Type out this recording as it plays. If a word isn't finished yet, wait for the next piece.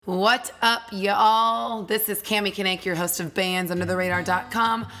What up, y'all? This is Cammie Kinnick, your host of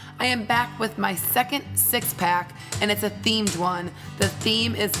BandsUnderTheRadar.com. I am back with my second six-pack, and it's a themed one. The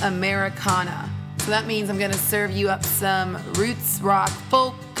theme is Americana. So that means I'm going to serve you up some roots, rock,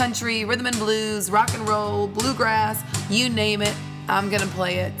 folk, country, rhythm and blues, rock and roll, bluegrass, you name it, I'm going to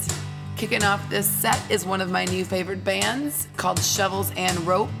play it. Kicking off this set is one of my new favorite bands called Shovels and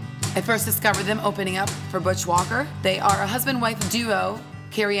Rope. I first discovered them opening up for Butch Walker. They are a husband-wife duo,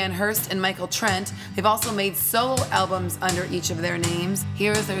 Carrie Ann Hurst and Michael Trent. They've also made solo albums under each of their names.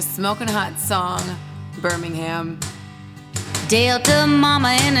 Here is their smoking hot song, Birmingham. Delta mama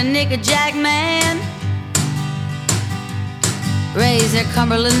and a nickerjack man raised their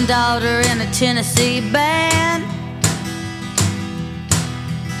Cumberland daughter in a Tennessee band.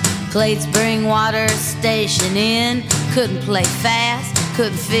 Played Springwater Station Inn, couldn't play fast,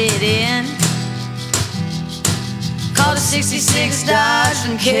 couldn't fit in. Called a 66 Dodge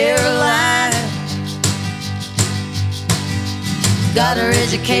from Carolina. Got her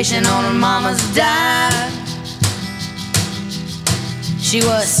education on her mama's dime. She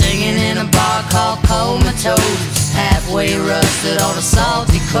was singing in a bar called Comatose, halfway rusted on a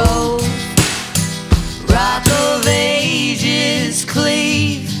salty coast. Rock of Ages,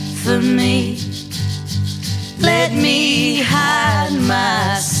 cleave for me. Let me hide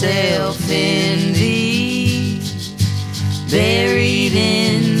myself in thee, buried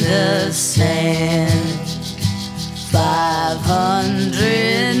in the sand.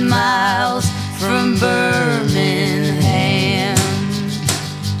 500 miles from Birmingham.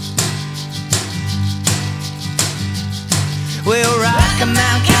 We'll rock a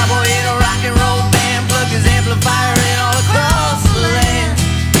mountain cowboy in a rock and roll band, plug his amplifier in all across the land.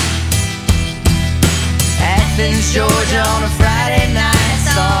 Athens, Georgia on a Friday night,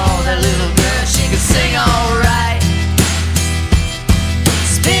 saw that little girl, she could sing alright.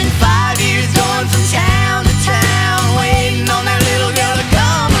 Spent 5 years going from town to town, waiting on that little girl to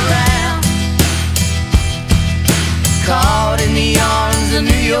come around. Caught in the arms of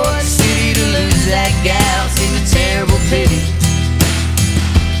New York City, to lose that gal seemed a terrible pity.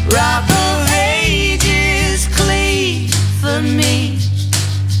 Rock of Ages, cleave for me.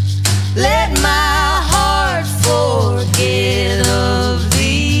 Let my heart forget of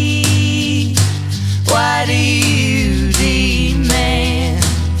thee. Why do you demand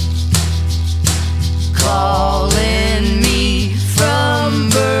calling me from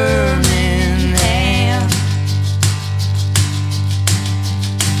Birmingham?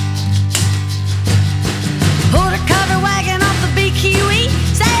 Pulled a covered wagon off the BQE,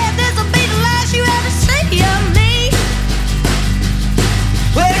 said this'll be the last you ever see of me.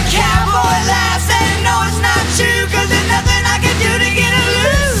 Well, the cowboy laughed, said no, it's not true, 'cause there's nothing I can do to get it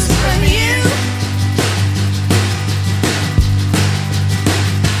loose from you.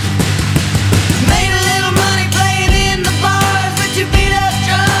 Made a little money playing in the bars with 2 beat-up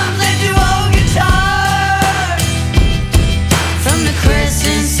drums and 2 old guitars. From the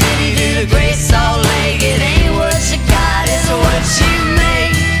Crescent City to the Great Salt Lake, it ain't what you got, it's what you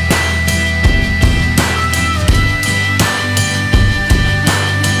make.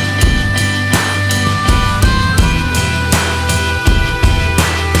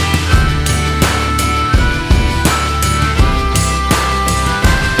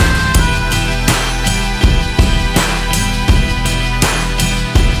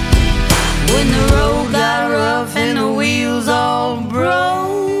 When the road got rough and the wheels all broke,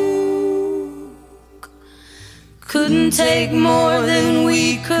 couldn't take more than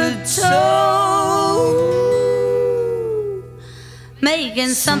we could tow.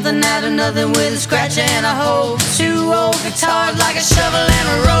 Making something out of nothing with a scratch and a hole. 2 old guitars like a shovel and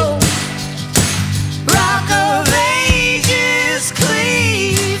a rope. Rock of Ages,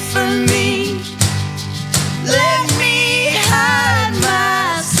 cleave for me. Let me hide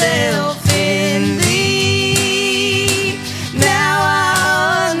myself in thee. Now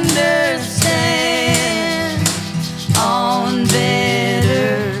I understand, on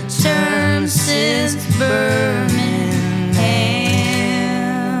better terms since Birmingham.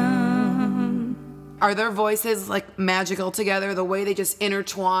 Are their voices like magical together? The way they just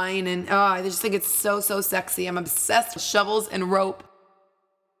intertwine, and I just think it's so sexy. I'm obsessed with Shovels and Rope.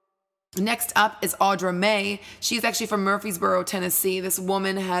 Next up is Audra May. She's actually from Murfreesboro, Tennessee. This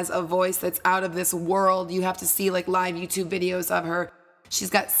woman has a voice that's out of this world. You have to see like live YouTube videos of her. She's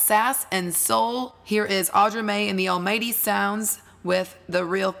got sass and soul. Here is Audra May and the Almighty Sounds with The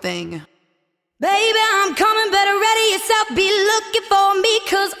Real Thing. Baby, I'm coming, better ready yourself, be looking for me,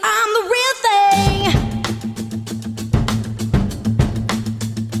 'cause I'm the real thing.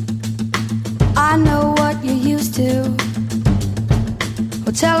 I know what you're used to.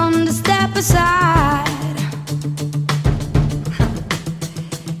 Well, tell them to step aside,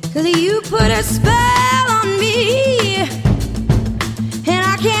 'cause you put a spell on me, and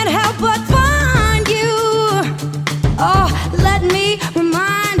I can't help but find you. Oh, let me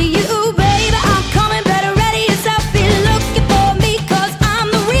remind you, baby, I'm coming. Better ready yourself, be looking for me, 'cause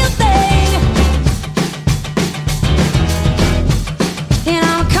I'm the real thing. And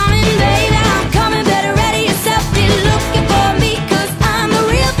I'm coming, baby, I'm coming. Better ready yourself, be looking for me, 'cause I'm the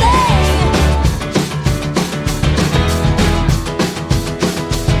real thing.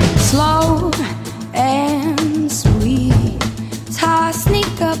 Slow and sweet, it's how I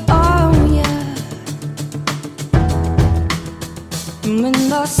sneak up on ya. When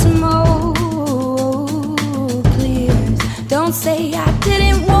the smoke clears, don't say I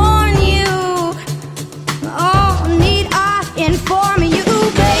didn't warn you. Oh, need I inform you,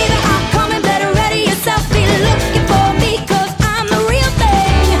 baby, I'm coming. Better ready yourself, be looking for me, 'cause I'm the real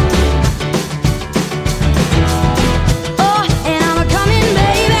thing. Oh, and I'm coming,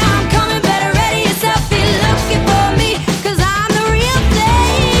 baby, I'm coming. Better ready yourself, be looking for me, 'cause I'm the real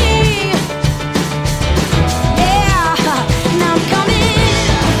thing. Yeah, and I'm coming.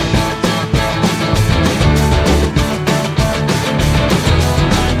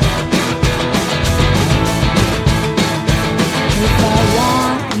 If I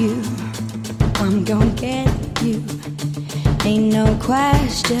want you, I'm gonna get you. Ain't no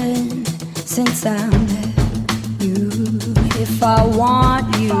question since I met you. If I want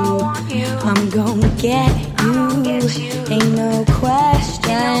you, I'm gonna get you. Ain't no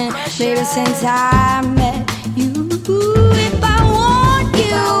question, baby, since I met you. If I want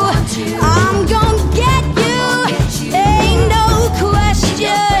you, I'm gonna get you. Ain't no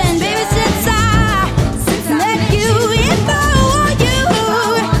question, baby, since I met you. If I want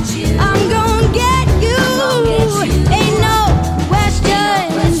you, I'm gonna get you. Ain't no question,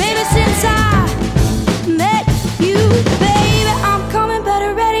 baby, since I met you. Baby, I'm coming.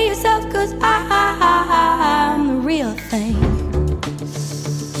 Better ready yourself, 'cause I'm the real thing.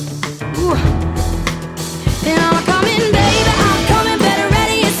 Ooh. And I'm coming, baby, I'm coming. Better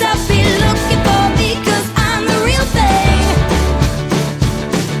ready yourself, be looking for me, 'cause I'm the real thing.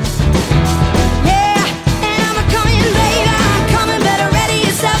 Yeah, and I'm coming, baby, I'm coming. Better ready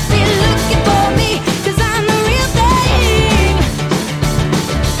yourself, be looking for me, 'cause I'm the real thing.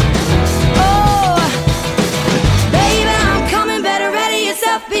 Oh, baby, I'm coming. Better ready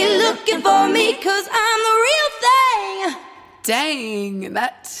yourself, be looking for me, 'cause I'm the real thing. Dang,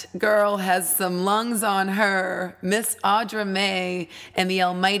 that girl has some lungs on her. Miss Audra May and the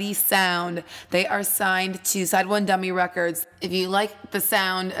Almighty Sound. They are signed to Side One Dummy Records. If you like the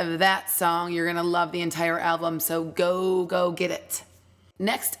sound of that song, you're gonna love the entire album, so go get it.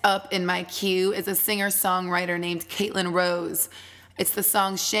 Next up in my queue is a singer-songwriter named Caitlin Rose. It's the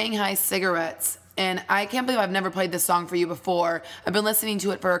song Shanghai Cigarettes. And I can't believe I've never played this song for you before. I've been listening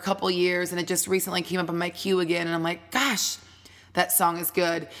to it for a couple years, and it just recently came up on my queue again, and I'm like, gosh, that song is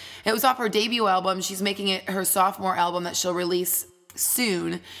good. It was off her debut album. She's making it her sophomore album that she'll release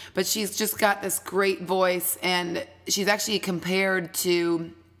soon, but she's just got this great voice, and she's actually compared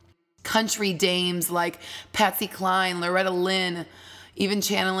to country dames like Patsy Cline, Loretta Lynn, even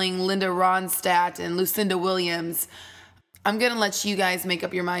channeling Linda Ronstadt and Lucinda Williams. I'm gonna let you guys make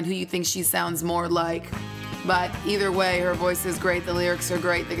up your mind who you think she sounds more like. But either way, her voice is great, the lyrics are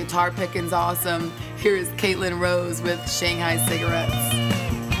great, the guitar picking's awesome. Here is Caitlin Rose with Shanghai Cigarettes.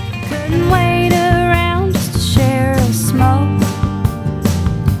 Couldn't wait around just to share a smoke.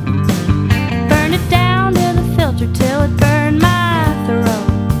 Burned it down to the filter till it burned my throat.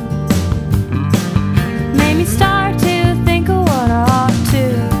 Made me start to think of what I ought to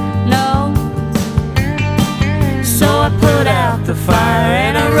know. So I put out the fire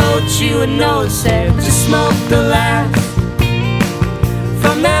and I wrote you a note, said just smoke the last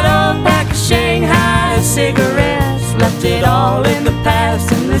from that old pack of Shanghai cigarettes. Left it all in the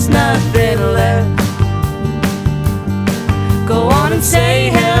past and there's nothing left. Go on and say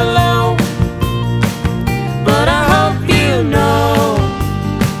hello, but I hope you know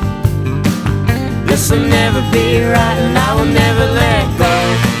this'll never be right and I will never let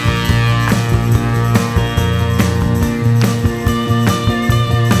go.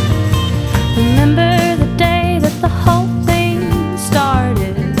 Remember the day that the whole thing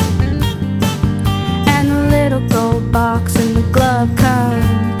started, and the little gold box in the glove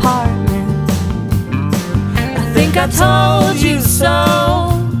compartment. I think I told you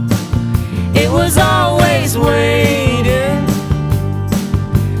so. It was always waiting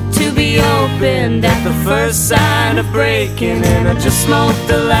to be opened at the first sign of breaking, and I just smoked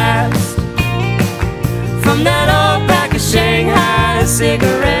the last from that old pack of Shanghai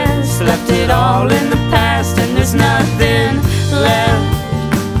cigarettes, left it all in the past and there's nothing left.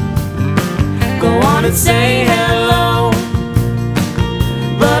 Go on and say hello,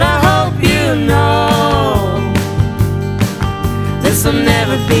 but I hope you know this'll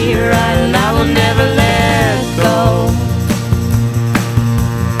never be right and I will never let go.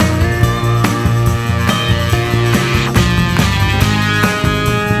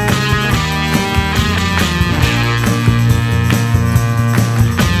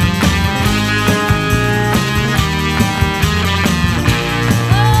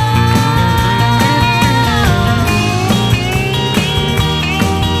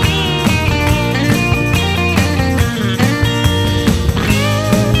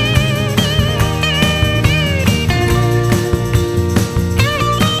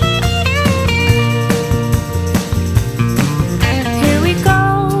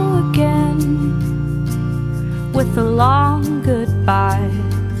 With the long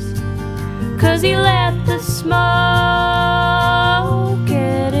goodbyes, 'cause you let the smoke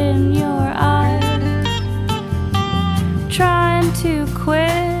get in your eyes. Trying to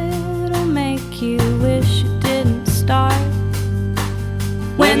quit will make you wish it didn't start.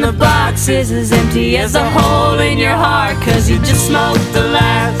 When the box is as empty as a hole in your heart, 'cause you just smoked the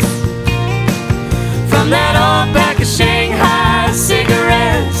last from that old pack of Shanghai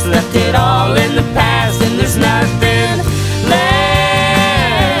cigarettes, left it all in the past and there's nothing left.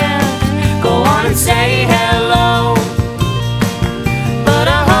 Go on and say hello, but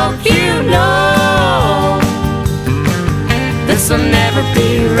I hope you know this'll never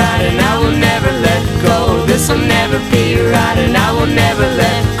be right and I will never let go. This'll never be right and I will never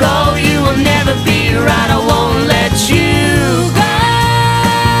let go. You will never be right, I won't let you go.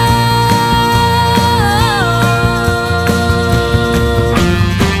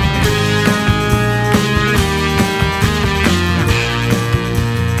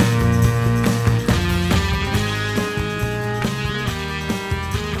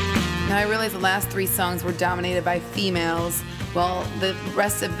 The last three songs were dominated by females, while the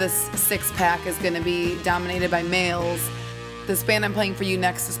rest of this six-pack is going to be dominated by males. This band I'm playing for you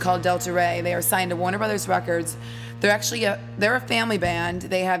next is called Delta Ray. They are signed to Warner Brothers Records. They're actually they're a family band.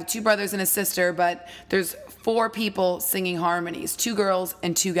 They have two brothers and a sister, but there's four people singing harmonies, two girls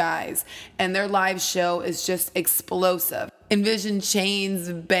and two guys, and their live show is just explosive. Envision chains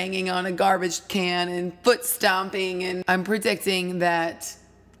banging on a garbage can and foot stomping, and I'm predicting that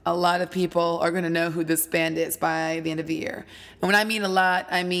a lot of people are going to know who this band is by the end of the year. And when I mean a lot,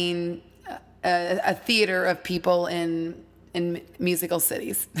 I mean a theater of people in musical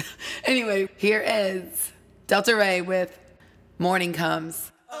cities. Anyway, here is Delta Ray with Morning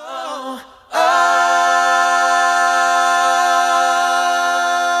Comes. Oh, oh.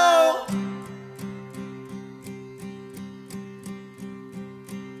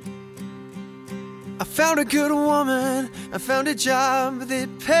 I found a good woman, I found a job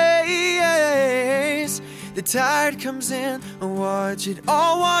that pays. The tide comes in, I watch it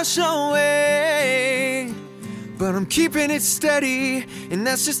all wash away. But I'm keeping it steady, and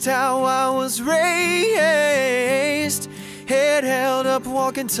that's just how I was raised. Head held up,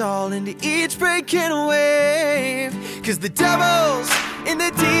 walking tall into each breaking wave. 'Cause the devil's in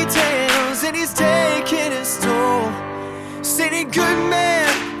the details, and he's taking his toll. Sending good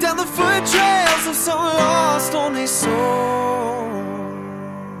men down the foot trails of some lost only souls.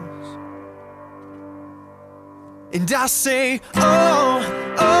 And I say, oh,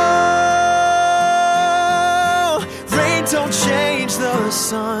 oh, rain don't change the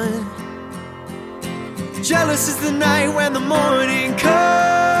sun. Jealous is the night when the morning comes,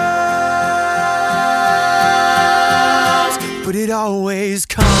 but it always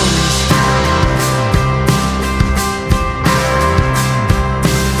comes.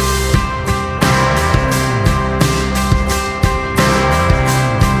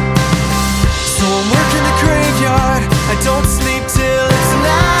 I don't sleep till it's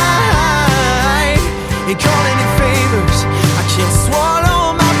night. Ain't calling in favors, I can't swallow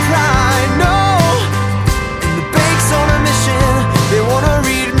my pride, no. And the bank's on a mission, they wanna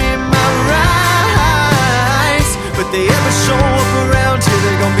read me my rights. But they ever show up around here,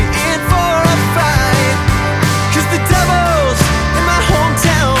 they're gonna be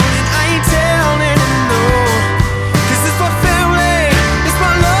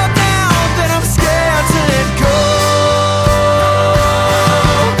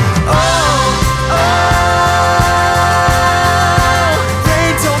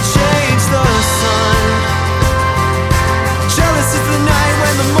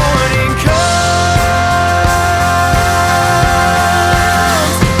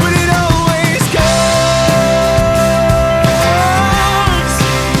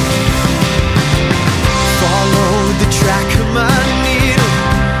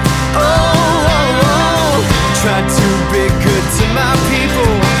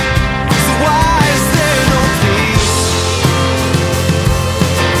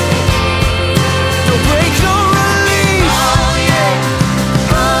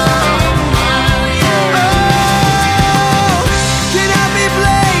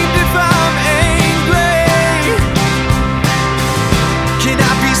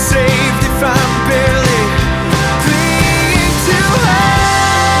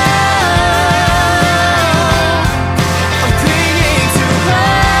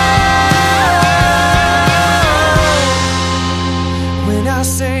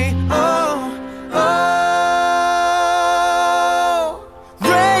say, oh, oh.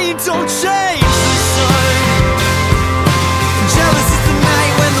 Rain don't change the sun. Jealous is the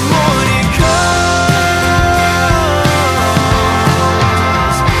night when the morning comes.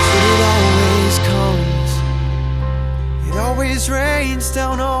 But it always comes. It always rains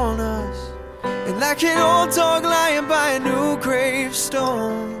down on us. And like an old dog lying by a new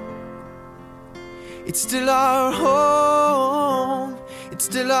gravestone, it's still our home. It's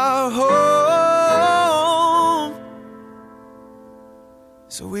still our home.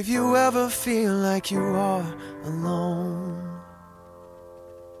 So if you ever feel like you are alone,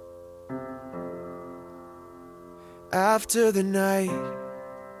 after the night,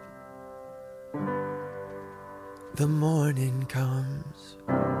 the morning comes.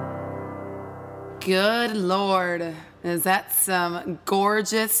 Good Lord. Is that some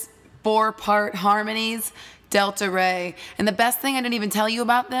gorgeous 4-part harmonies? Delta Ray. And the best thing I didn't even tell you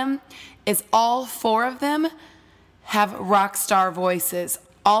about them is all 4 of them have rock star voices.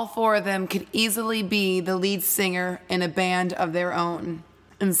 All 4 of them could easily be the lead singer in a band of their own.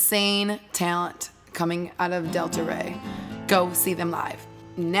 Insane talent coming out of Delta Ray. Go see them live.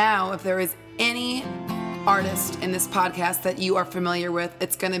 Now, if there is any artist in this podcast that you are familiar with,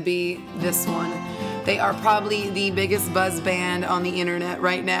 it's going to be this one. They are probably the biggest buzz band on the internet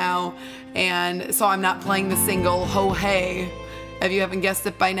right now, and so I'm not playing the single Ho Hey. If you haven't guessed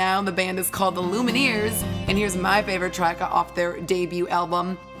it by now, the band is called the Lumineers, and here's my favorite track off their debut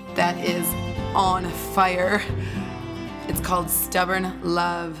album that is on fire. It's called Stubborn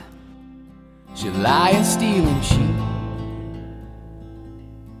Love. She'll lie and steal and cheat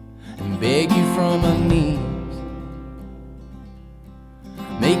and beg you from her knees,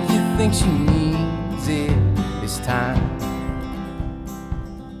 make you think she needs it this time.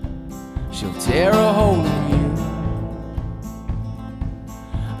 She'll tear a hole in you,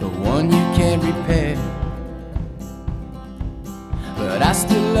 the one you can't repair. But I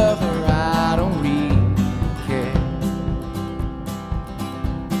still love her, I don't really care.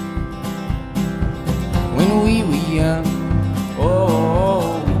 When we were young,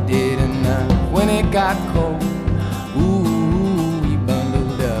 oh, we did enough. When it got cold, ooh, we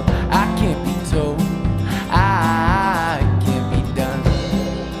bundled up. I can't be told, I can't be done.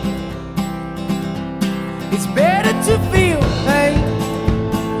 It's better to feel pain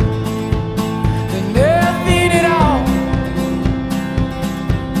than nothing at all.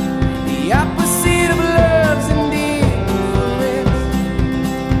 The opposite of love's indifference.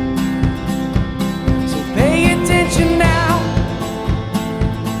 So pay attention now.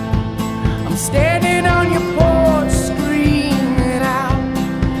 I'm standing on your porch screaming out,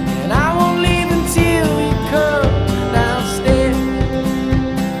 and I won't leave until you come downstairs.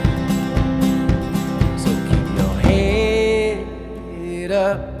 So keep your head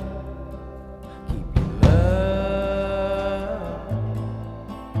up, keep your love,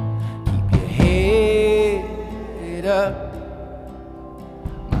 keep your head up,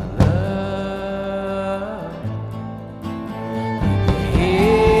 my love. Keep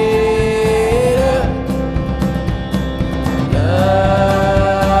your head up, my love.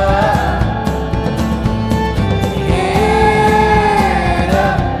 Keep your head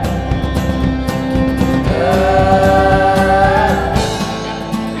up, keep your love.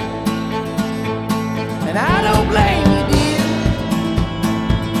 And I don't blame you, dear,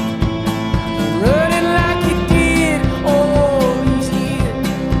 for running like you did all these years.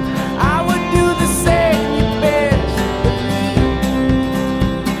 I would do the same, you best believe.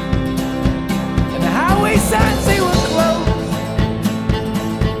 And the highway signs say we're close,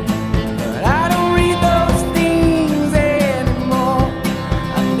 but I don't read those things anymore.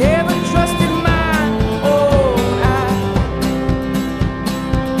 I never trusted mine, oh,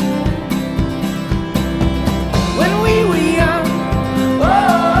 when we were young, oh,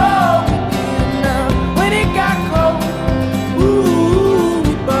 we did enough. When it got cold, ooh,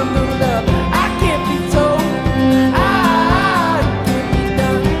 we bundled up. I can't be told, I can't be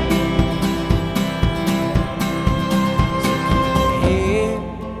done. So keep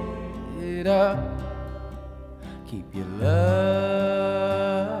your head up, keep your love,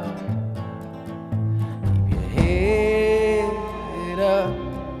 keep your head up,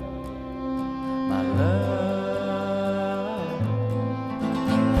 my love.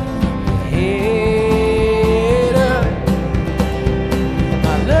 Keep your head up,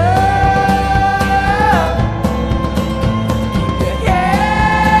 my love. Keep your head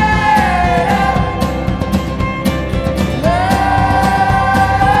up, love.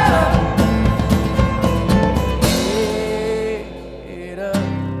 Head up,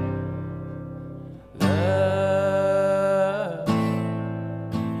 love.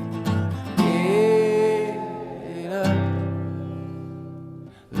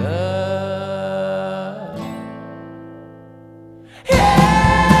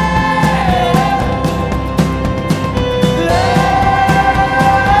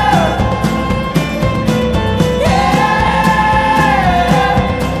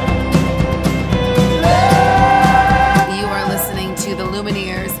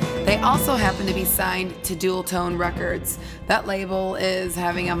 to Dual Tone Records. That label is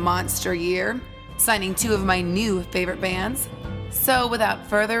having a monster year, signing 2 of my new favorite bands. So without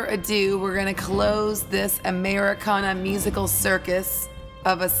further ado, we're gonna close this Americana musical circus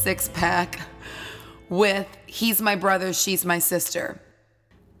of a 6-pack with He's My Brother, She's My Sister.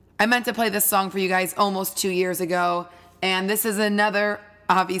 I meant to play this song for you guys almost 2 years ago, and this is another,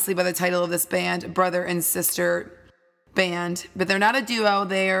 obviously by the title of this band, brother and sister band, but they're not a duo.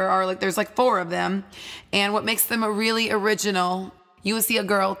 There's like 4 of them, and what makes them a really original, you will see a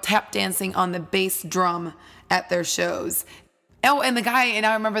girl tap dancing on the bass drum at their shows. Oh, and the guy, and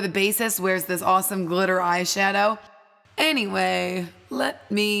I remember the bassist wears this awesome glitter eyeshadow. Anyway, let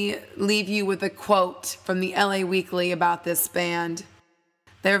me leave you with a quote from the LA Weekly about this band.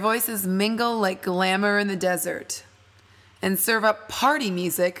 Their voices mingle like glamour in the desert and serve up party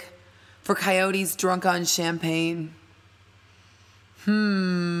music for coyotes drunk on champagne. Till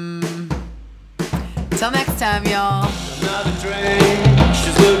next time, y'all. Another drink,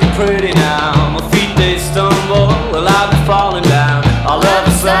 she's looking pretty now. My feet they stumble, well I've been falling down. All of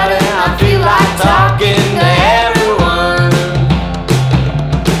a sudden I feel like talking to everyone.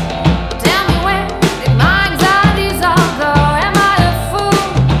 Tell me where did my anxieties all go? Am I a fool?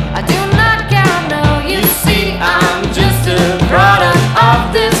 I do not care, I know you see I'm just a product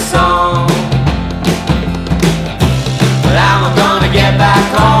of this song. But how am I gonna get back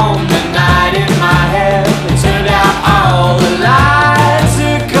home tonight in my head? It turned out all the lights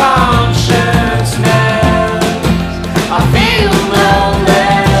are consciousness. I feel no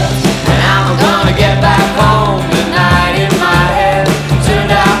less. And how am I gonna get back home tonight in my head? It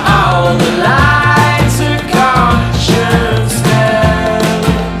turned out all the lights are consciousness.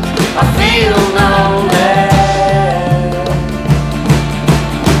 I feel no less.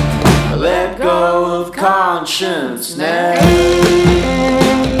 Let go of consciousness.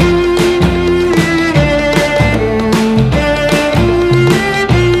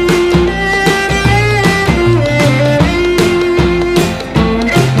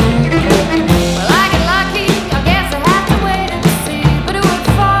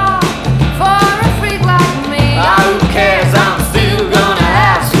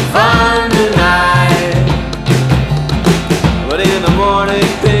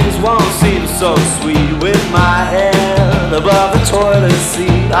 So sweet with my head above the toilet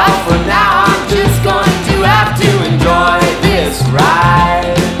seat. Oh, for now I'm just going to have to enjoy this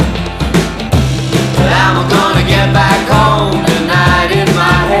ride. But how am I gonna get back home tonight in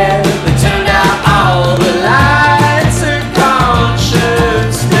my head? It turned out all the lights are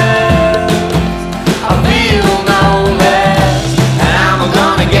consciousness. I feel no less. And how am I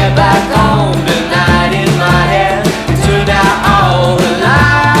gonna get back home tonight in my head? It turned out all the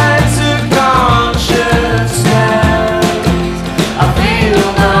lights.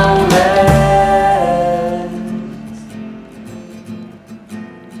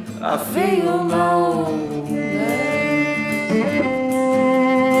 I feel no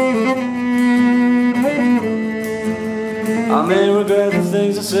I may regret the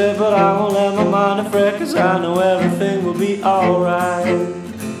things I said, but I won't let my mind fret, 'cause I know everything will be alright.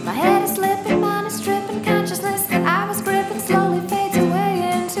 My head is slipping, mind is stripping, consciousness that I was gripping slowly fades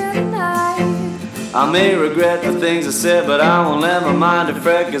away into the night. I may regret the things I said, but I won't let my mind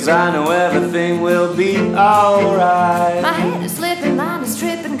fret, 'cause I know everything will be alright. My head is slipping, mind is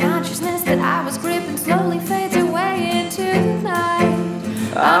stripping, consciousness that I was gripping slowly fades away into the night.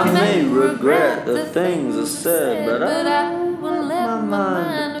 I may regret the things I said, but I won't let my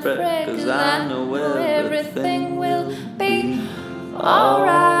mind fret, 'cause I know everything will be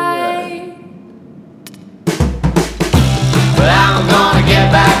alright.